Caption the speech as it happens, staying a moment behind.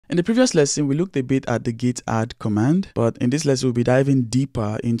In the previous lesson, we looked a bit at the git add command, but in this lesson, we'll be diving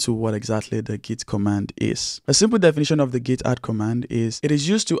deeper into what exactly the git command is. A simple definition of the git add command is it is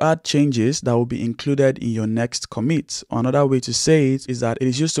used to add changes that will be included in your next commit. Another way to say it is that it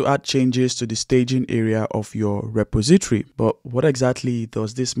is used to add changes to the staging area of your repository. But what exactly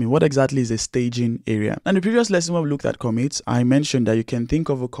does this mean? What exactly is a staging area? In the previous lesson, when we looked at commits, I mentioned that you can think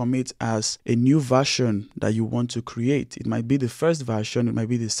of a commit as a new version that you want to create. It might be the first version, it might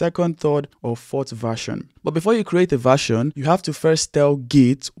be the second, third, or fourth version. But before you create a version, you have to first tell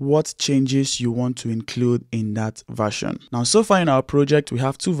Git what changes you want to include in that version. Now, so far in our project, we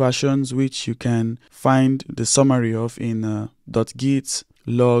have two versions which you can find the summary of in .git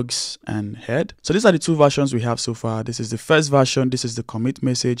logs and head. So these are the two versions we have so far. This is the first version, this is the commit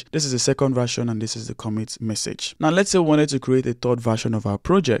message, this is the second version, and this is the commit message. Now let's say we wanted to create a third version of our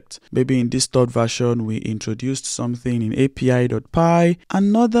project. Maybe in this third version we introduced something in api.py,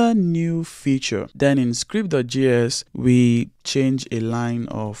 another new feature. Then in script.js we change a line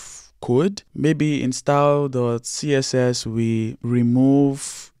of code. Maybe in style.css we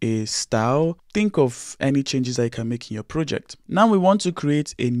remove a style. Think of any changes that you can make in your project. Now we want to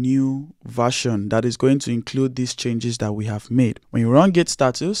create a new version that is going to include these changes that we have made. When you run git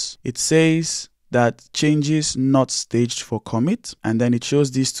status, it says that changes not staged for commit, and then it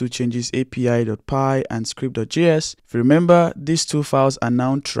shows these two changes, api.py and script.js. If you remember, these two files are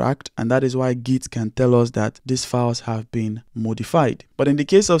now tracked, and that is why Git can tell us that these files have been modified. But in the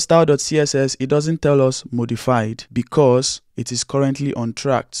case of style.css, it doesn't tell us modified because it is currently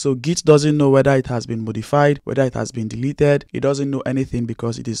untracked. So Git doesn't know whether it has been modified, whether it has been deleted. It doesn't know anything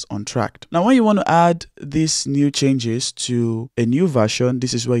because it is untracked. Now, when you want to add these new changes to a new version,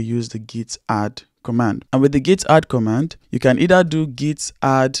 this is where you use the git add command. And with the git add command, you can either do git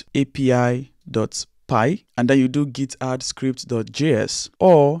add api.py and then you do git add script.js,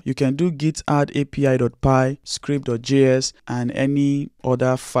 or you can do git add api.py script.js and any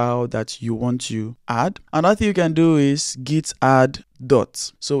other file that you want to add. Another thing you can do is git add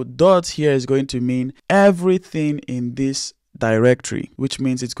dot. So dot here is going to mean everything in this directory, which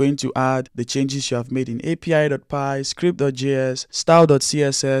means it's going to add the changes you have made in api.py, script.js,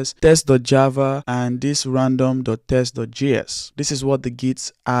 style.css, test.java, and this random.test.js. This is what the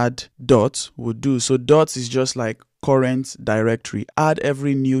git add dot would do. So dot is just like current directory. Add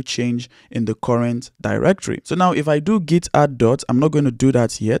every new change in the current directory. So now if I do git add dot, I'm not going to do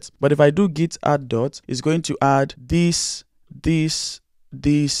that yet, but if I do git add dot, it's going to add this,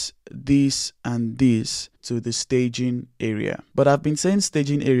 and this to the staging area. But I've been saying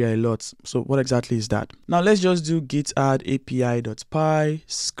staging area a lot, so what exactly is that? Now let's just do git add api.py,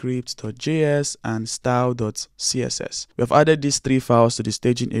 script.js, and style.css. We have added these three files to the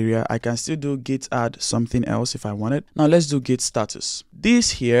staging area. I can still do git add something else if I wanted. Now let's do git status.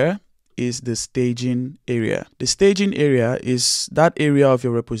 This here is the staging area. The staging area is that area of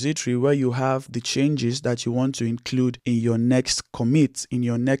your repository where you have the changes that you want to include in your next commit, in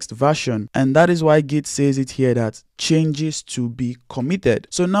your next version. And that is why Git says it here that changes to be committed.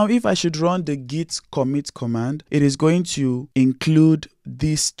 So now if I should run the git commit command, it is going to include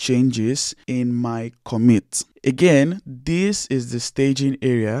these changes in my commit. Again, this is the staging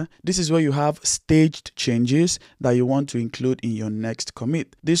area. This is where you have staged changes that you want to include in your next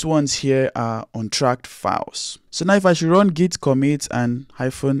commit. These ones here are untracked files. So now if I should run git commit and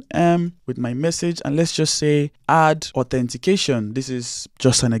 -m with my message, and let's just say add authentication. This is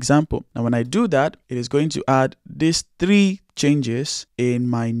just an example. Now when I do that, it is going to add these three changes in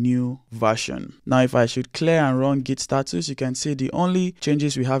my new version. Now if I should clear and run git status, you can see the only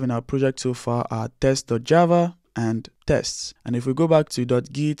changes we have in our project so far are test.java and tests. And if we go back to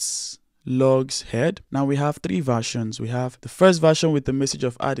 .git logs head, now we have three versions. We have the first version with the message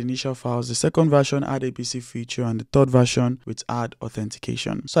of add initial files, the second version add ABC feature, and the third version with add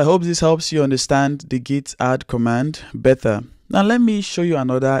authentication. So I hope this helps you understand the git add command better. Now let me show you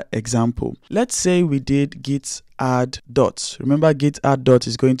another example. Let's say we did git add dot. Remember, git add dot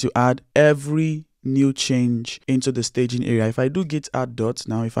is going to add every new change into the staging area. If I do git add dot,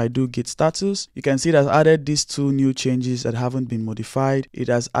 now if I do git status, you can see it has added these two new changes that haven't been modified. It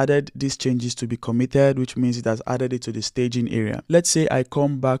has added these changes to be committed, which means it has added it to the staging area. Let's say I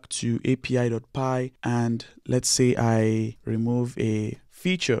come back to api.py and let's say I remove a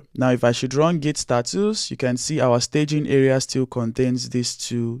feature. Now if I should run git status, you can see our staging area still contains these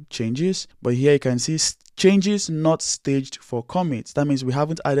two changes, but here you can see changes not staged for commits. That means we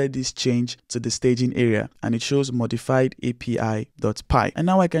haven't added this change to the staging area, and it shows modified API.py. And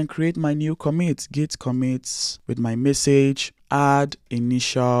now I can create my new commit, git commits with my message, add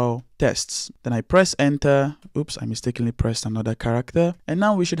initial tests. Then I press enter. Oops, I mistakenly pressed another character. And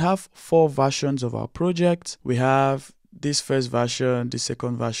now we should have 4 versions of our project. We have this first version, the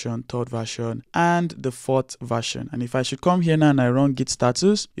second version, third version, and the 4th version. And if I should come here now and I run git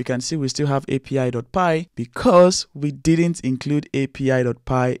status, you can see we still have API.py because we didn't include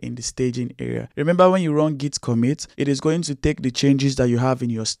API.py in the staging area. Remember, when you run git commit, it is going to take the changes that you have in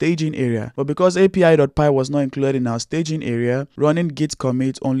your staging area. But because API.py was not included in our staging area, running git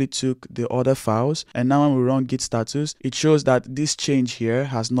commit only took the other files. And now when we run git status, it shows that this change here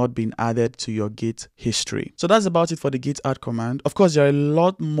has not been added to your git history. So that's about it for the git add command. Of course, there are a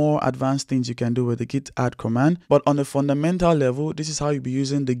lot more advanced things you can do with the git add command, but on a fundamental level, this is how you'll be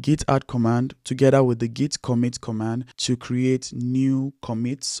using the git add command together with the git commit command to create new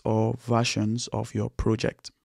commits or versions of your project.